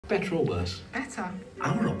Better or worse? Better.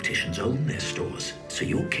 Our opticians own their stores, so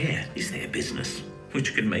your care is their business,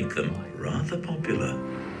 which can make them rather popular.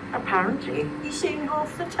 Apparently, you seem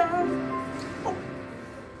half the town. Oh.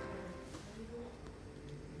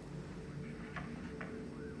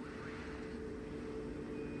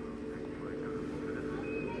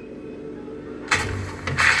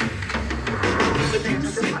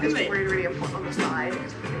 It's really important on the side.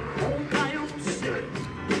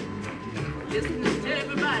 Listen to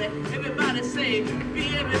everybody say,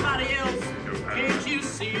 be everybody else. Can't you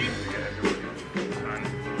see?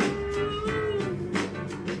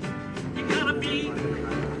 You gotta be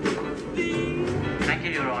the. Thank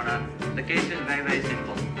you, Your Honor. The case is very, very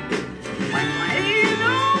simple. Ain't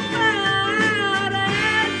nobody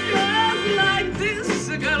just like this.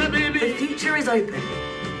 I gotta be. The future is open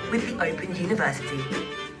with the Open University.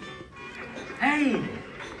 Hey!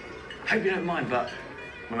 Hope you don't mind, but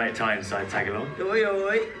my mate Ty decided to tag along. Oi,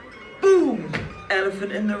 oi. Boom!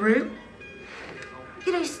 Elephant in the room.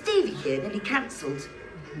 You know, Stevie here nearly cancelled.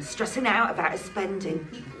 Stressing out about his spending.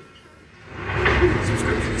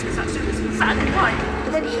 Subscriptions, because that's exactly right.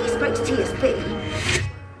 But then he spoke to TSB.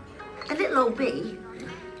 A little old B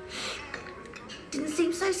didn't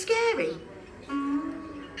seem so scary.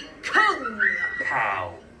 Kong!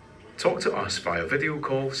 How? Talk to us via video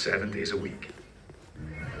call 7 days a week.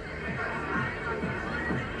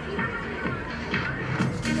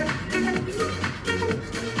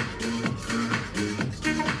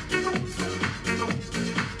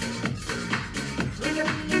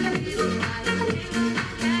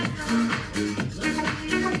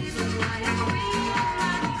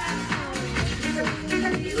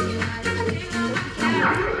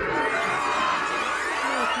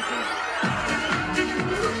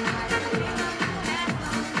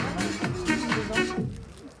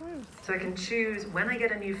 So I can choose when I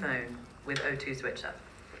get a new phone with O2 switch up.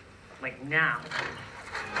 Like now.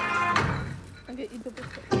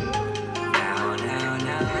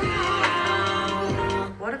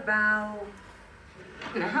 What about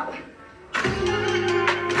Now.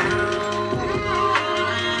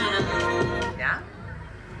 yeah?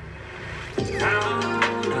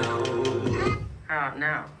 How about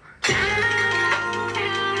now?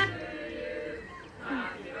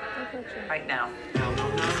 Right now.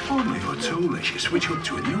 Only for toolish, you switch up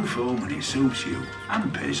to a new phone when it suits you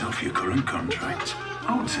and pays off your current contract.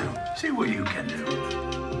 O2, see what you can do.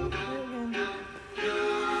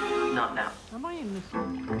 Not now. Am I in this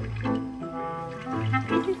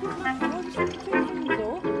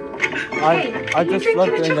I just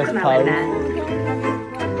looked in this pose.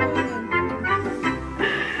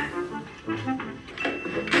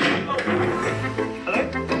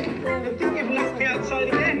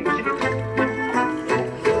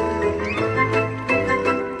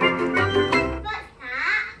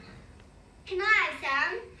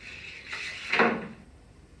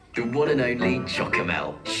 The one and only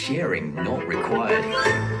Chocomel. Sharing not required.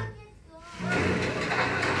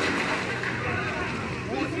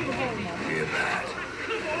 Hear that?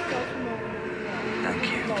 Thank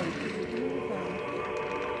you.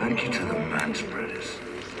 Thank you to the man spreaders.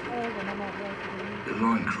 The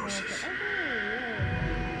line crossers.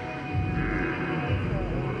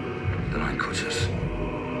 The line cutters.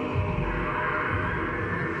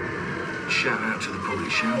 Shout out to the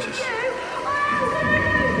public shouters.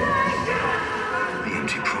 The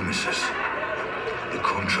empty promises. The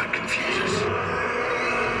contract confusers. The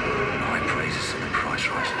high praises and the price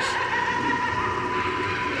rises.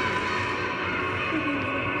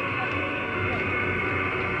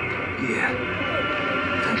 Yeah.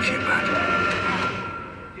 Thank you, Bad.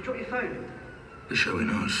 You dropped your phone? They're showing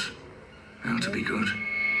us how to be good.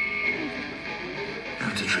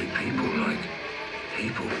 How to treat people like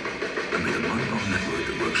people. And with a mobile network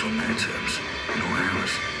that works on their terms, not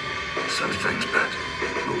ours. So thanks, Pat.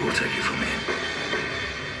 But we'll take it from here.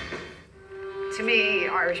 To me,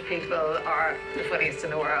 Irish people are the funniest in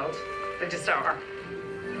the world. They just are.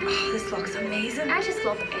 Oh, this looks amazing. I just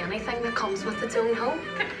love anything that comes with its own home.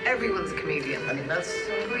 Everyone's a comedian. I mean, that's...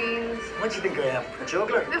 Queens. What do you think I am? A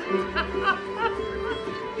juggler?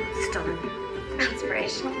 Stunning.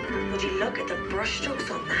 Inspirational. Would you look at the brushstrokes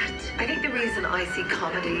on that? I think the reason I see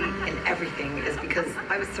comedy in everything is because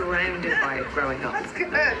I was surrounded by it growing up. That's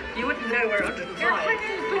good. You wouldn't know we're 105.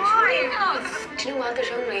 Between us. Do you know what? There's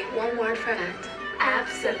only one word for that.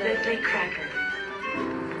 Absolutely cracker.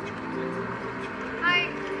 Hi,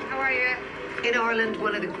 how are you? In Ireland,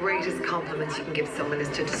 one of the greatest compliments you can give someone is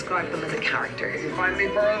to describe them as a character. If you find me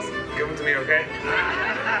pearls, give them to me, okay?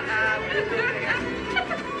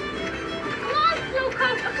 Come on, Loco.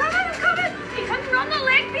 Come on. You can run the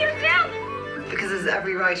leg for yourself. Because as as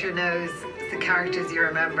every writer knows, it's the characters you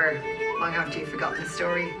remember long after you've forgotten the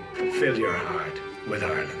story. Fill your heart with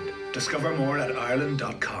Ireland. Discover more at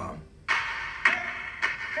Ireland.com.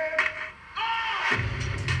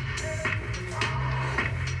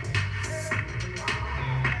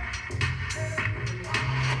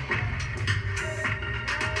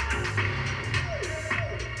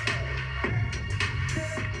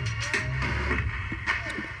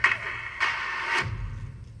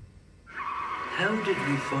 How did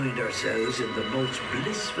we find ourselves in the most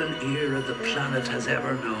blissful era the planet has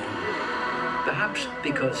ever known? Perhaps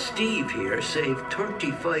because Steve here saved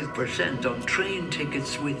 35% on train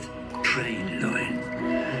tickets with Trainline.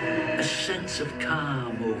 A sense of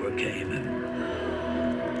calm overcame him.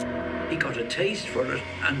 He got a taste for it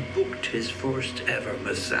and booked his first ever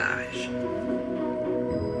massage.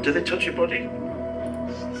 Do they touch your body?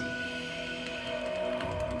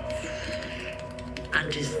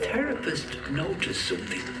 And his therapist noticed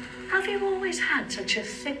something. Have you always had such a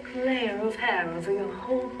thick layer of hair over your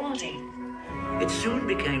whole body? It soon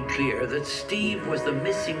became clear that Steve was the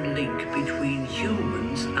missing link between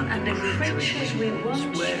humans and the creatures we once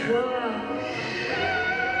were.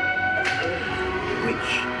 Which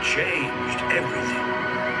changed everything.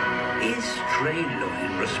 Is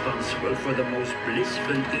Trainline responsible for the most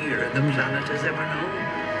blissful era the planet has ever known?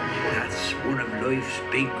 That's one of life's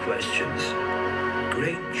big questions.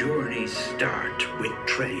 Great journeys start with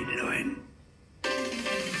Trainline.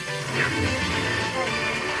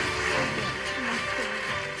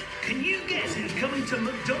 Can you guess who's coming to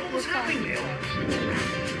McDonald's Happy Meal?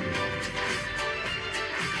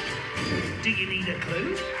 Do you need a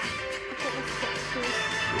clue?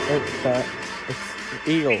 It's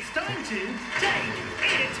Eagle. It's time to take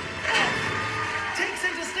it off. Take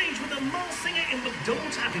centre stage with the Mars Singer in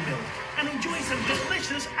McDonald's Happy Meal and enjoy some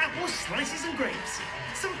delicious apple slices and grapes.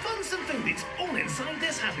 Some fun, some food, it's all inside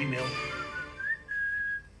this Happy Meal.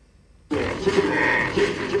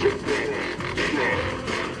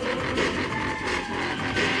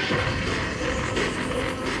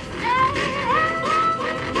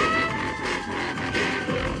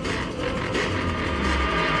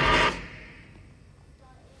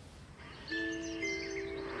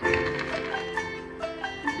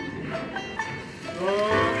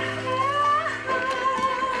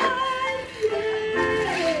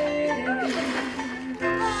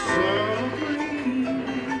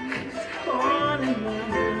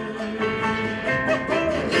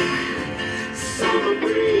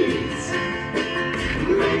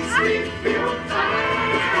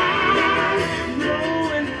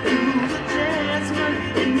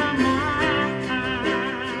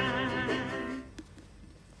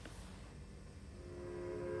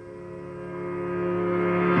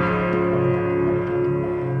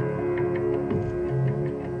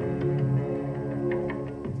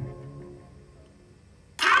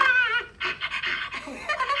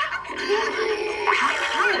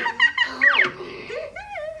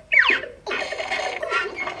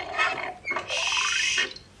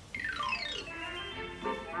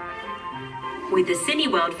 With the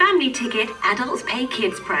Cineworld family ticket, adults pay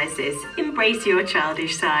kids' prices. Embrace your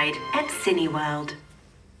childish side at Cineworld.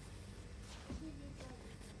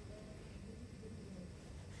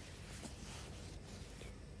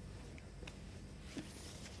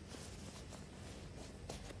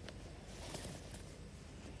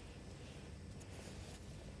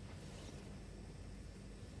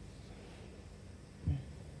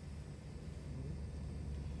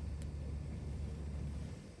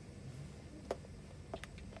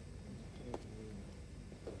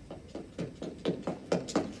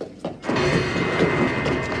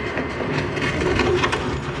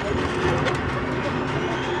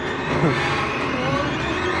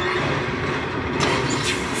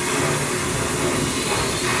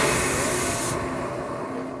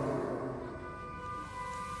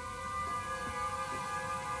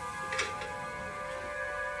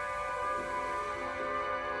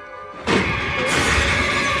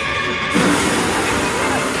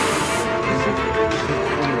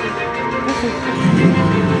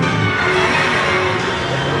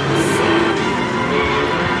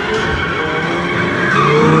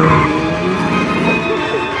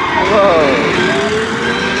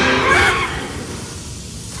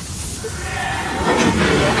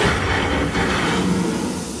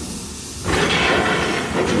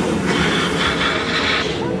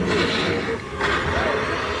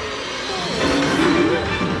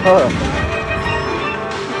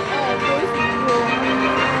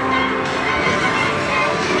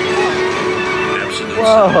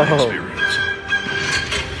 Experience.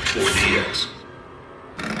 4DX.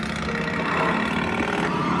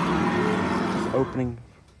 Open happening.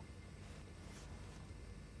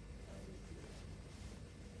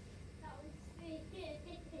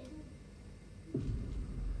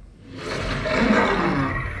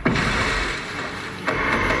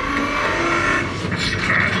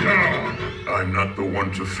 I'm not the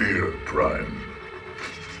one to fear, Prime.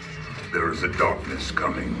 There is a darkness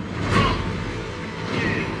coming.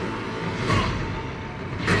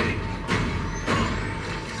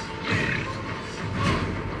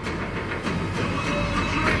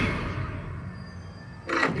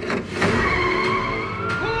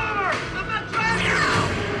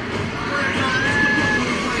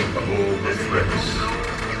 All the threats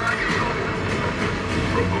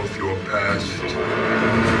from both your past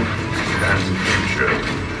and future.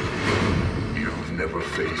 You've never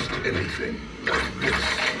faced anything like this.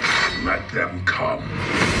 Let them come.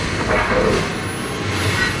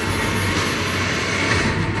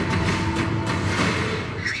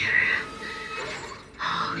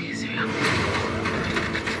 Oh, he's real.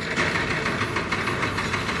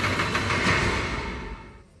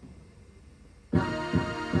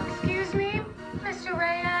 Excuse me, Mr.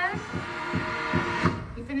 Reyes?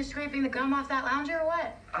 You finished scraping the gum off that lounger or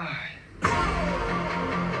what?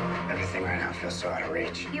 Everything right now feels so out of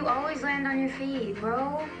reach. You always land on your feet,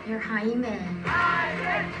 bro. You're Hyman.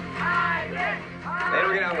 They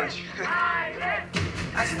don't get out much.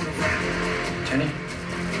 Jenny?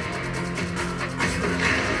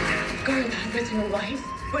 Go ahead with your wife,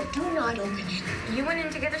 but do not open it. You went in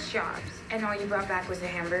to get us jobs, and all you brought back was a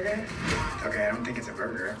hamburger? Okay, I don't think it's a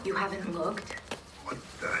burger. You haven't looked? What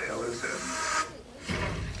the hell is that?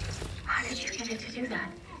 How did you get it to do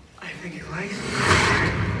that? I think it likes me.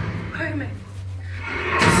 Hyman.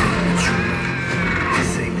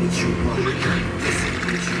 This ain't what you want. This ain't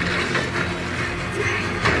what you want.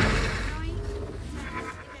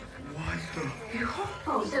 What the?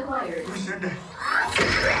 Host acquired. Who said that?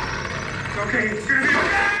 It's okay, it's gonna be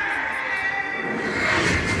okay!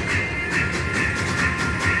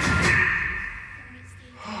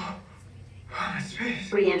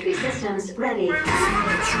 Re-entry systems ready. This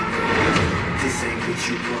ain't what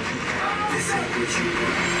you want. This ain't what you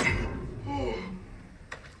want.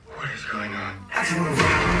 What is going on?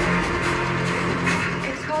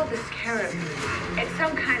 It's called the Scarab. It's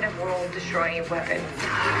some kind of world-destroying weapon.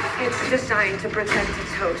 It's designed to protect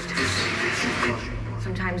its host.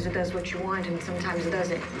 Sometimes it does what you want, and sometimes it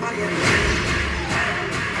doesn't.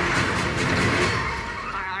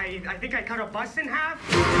 I think I cut a bus in half.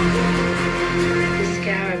 The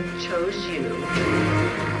Scarab chose you,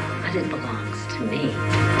 but it belongs to me.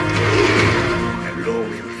 The love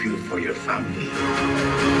you feel for your family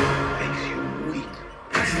makes you weak.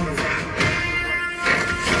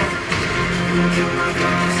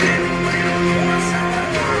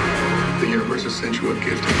 The universe has sent you a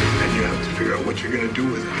gift, and you have to figure out what you're gonna do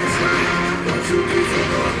with it.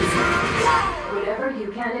 Whatever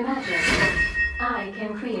you can imagine, I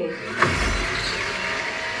can create.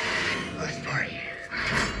 Let's party.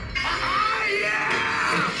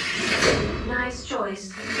 Nice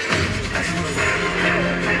choice.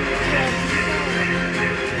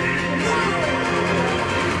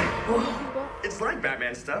 It's like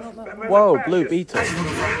Batman stuff. Whoa, Blue Beetle.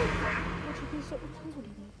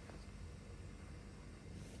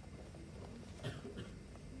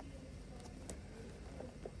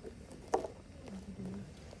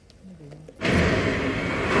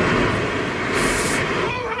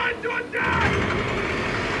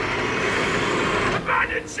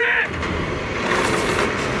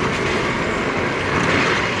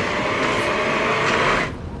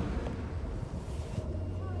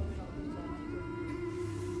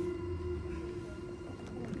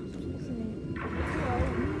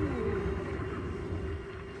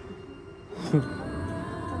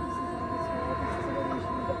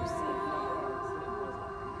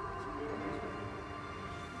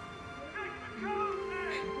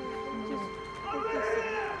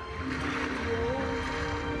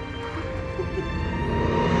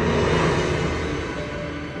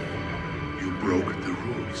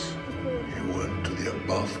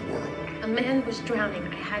 A man was drowning.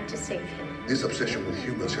 I had to save him. This obsession with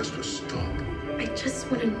humans has to stop. I just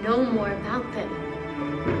want to know more about them.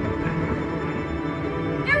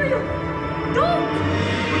 Ariel! Don't!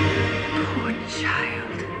 Poor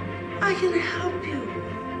child. I can help you.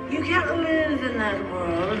 You can't live in that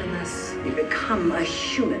world unless you become a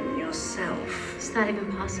human yourself. Is that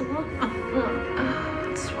even possible?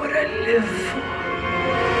 It's what I live for.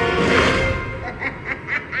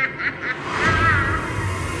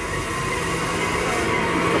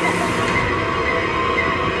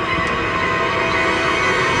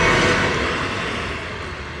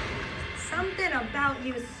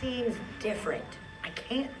 seems different. I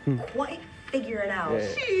can't quite figure it out. Yeah.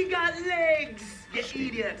 She got legs, you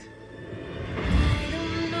idiot.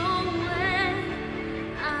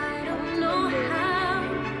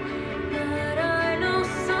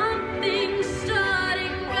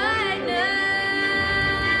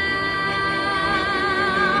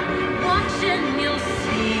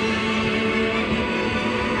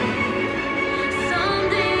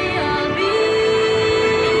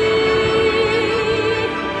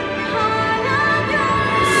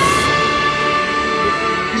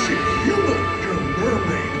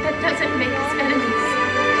 Doesn't make us enemies.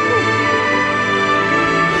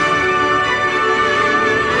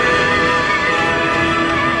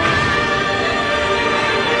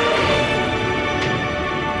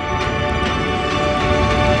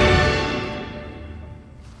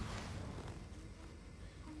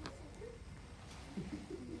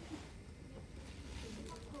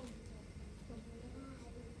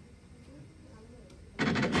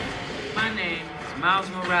 My name is Miles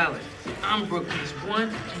Morales. I'm Brooklyn's one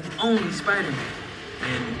and only Spider-Man.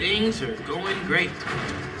 And things are going great.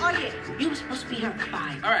 Oh yeah, you were supposed to be her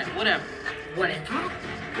spy. All right, whatever. Whatever?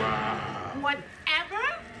 Wow.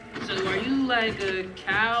 Whatever? So are you like a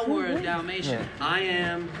cow or a Dalmatian? I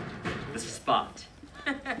am the Spot.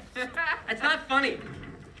 It's not funny.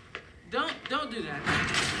 Don't do that.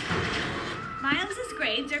 Miles's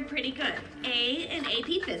grades are pretty good. A in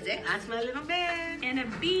AP Physics. That's my little man. And a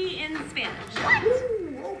B in Spanish. What?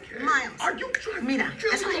 Okay. Miles. Are you trying? Mira,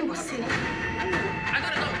 that's what I was saying. I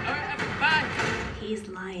gotta go. All right, bye. He's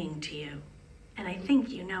lying to you. And I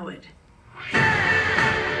think you know it.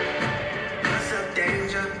 What's up,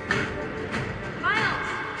 danger? Miles!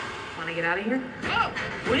 Want to get out of here? Oh,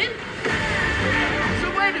 win?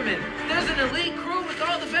 So wait a minute. There's an elite crew with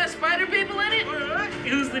all the best spider people in it?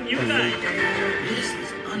 Who's the new guy? This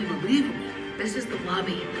is unbelievable. This is the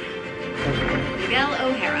lobby. Miguel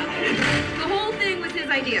O'Hara. The whole thing was his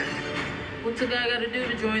idea. What's a guy gotta do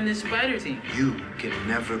to join this spider team? You can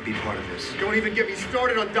never be part of this. Don't even get me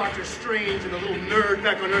started on Doctor Strange and the little nerd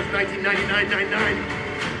back on Earth 1999-99.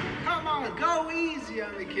 Come on, go easy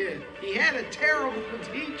on the kid. He had a terrible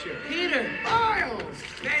teacher. Peter. Miles!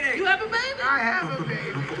 You have a baby? I have a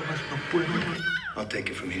baby. I'll take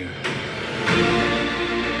it from here.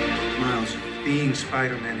 Miles, being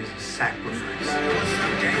Spider-Man is a sacrifice.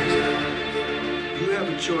 You have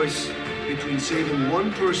a choice between saving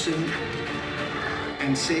one person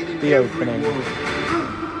and saving every world.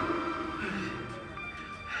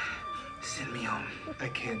 Send me home. I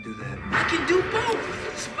can't do that. I can do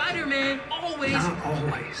both. Spider-Man always. Not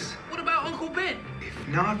always. What about Uncle Ben? If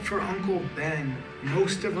not for Uncle Ben,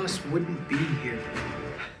 most of us wouldn't be here.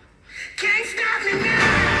 Can't stop me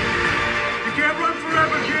now! You can't run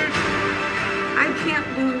forever, kid. I can't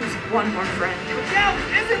lose one more friend. Miguel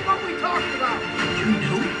isn't what we talked about. You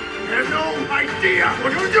knew? You have no idea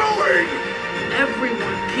what you're doing.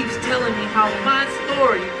 Everyone keeps telling me how my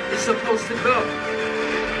story is supposed to go.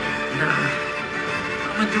 Nah,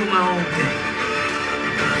 I'm gonna do my own thing.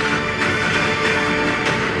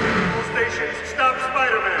 All stations, stop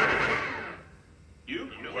Spider-Man. You?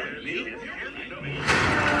 What, me?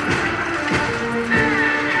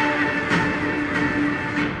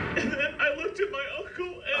 And then I looked at my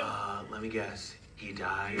uncle and... Let me guess. He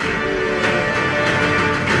died.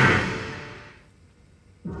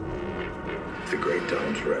 The Great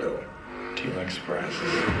Dom Toretto. Team Express.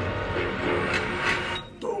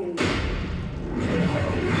 Oh.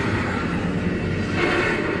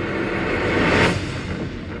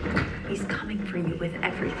 He's coming for you with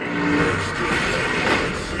everything.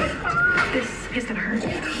 This is gonna hurt.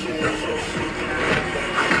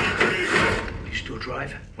 You still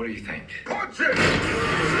driving? What do you think? Punch it!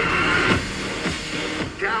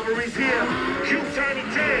 Cavalry's here. Shoot Tiny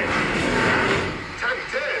Ted. Tiny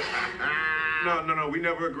Ted? No, we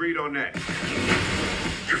never agreed on that.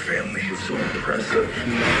 Your family is so impressive.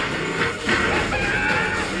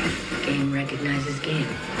 Game recognizes game.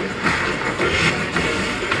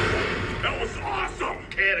 That was awesome!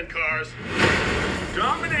 Cannon cars.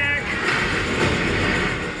 Dominic!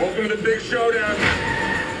 Welcome to the big showdown.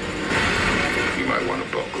 You might want to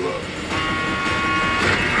buckle up.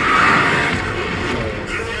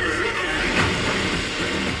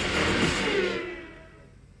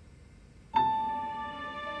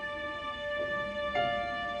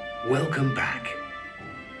 Welcome back.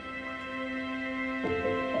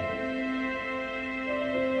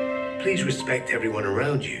 Please respect everyone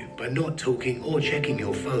around you by not talking or checking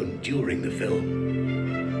your phone during the film.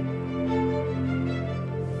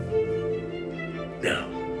 Now,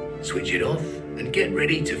 switch it off and get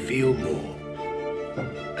ready to feel more.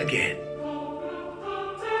 Again.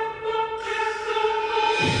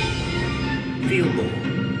 Feel more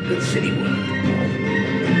at Cineworld.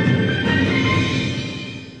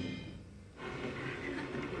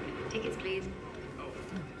 Tickets, please.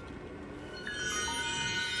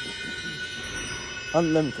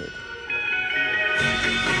 Unlimited.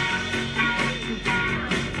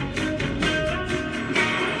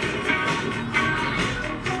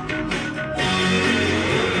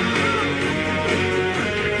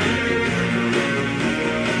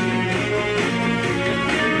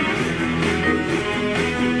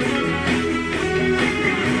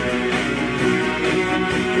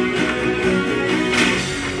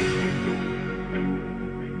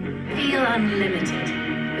 Feel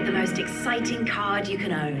unlimited with the most exciting card you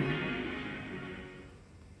can own.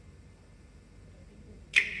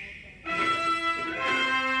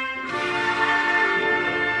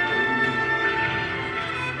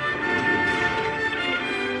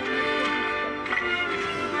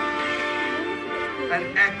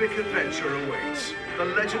 An epic adventure awaits. The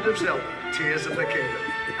Legend of Zelda, Tears of the Kingdom.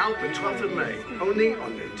 Out the 12th of May, only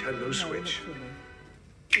on Nintendo Switch.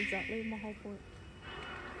 Exactly my whole point.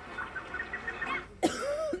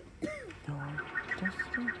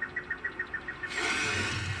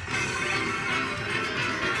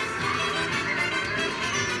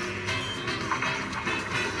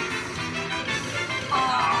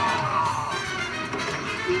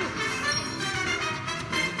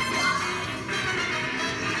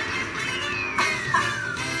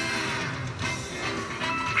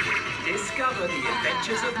 Discover the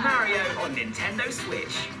adventures of Mario on Nintendo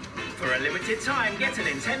Switch. For a limited time, get a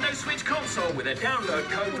Nintendo Switch console with a download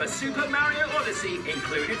code for Super Mario Odyssey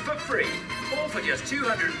included for free, or for just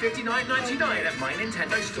 $259.99 at My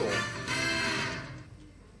Nintendo Store.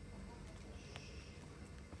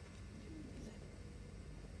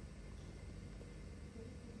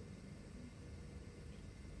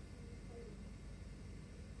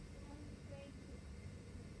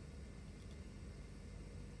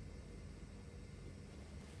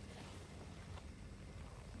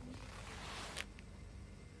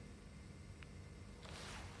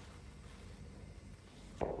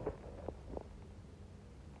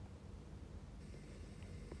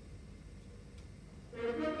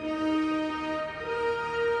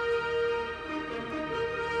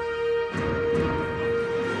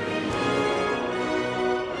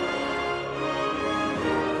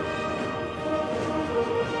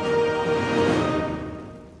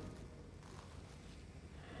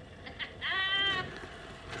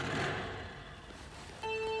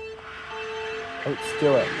 Let's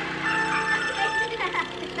do it.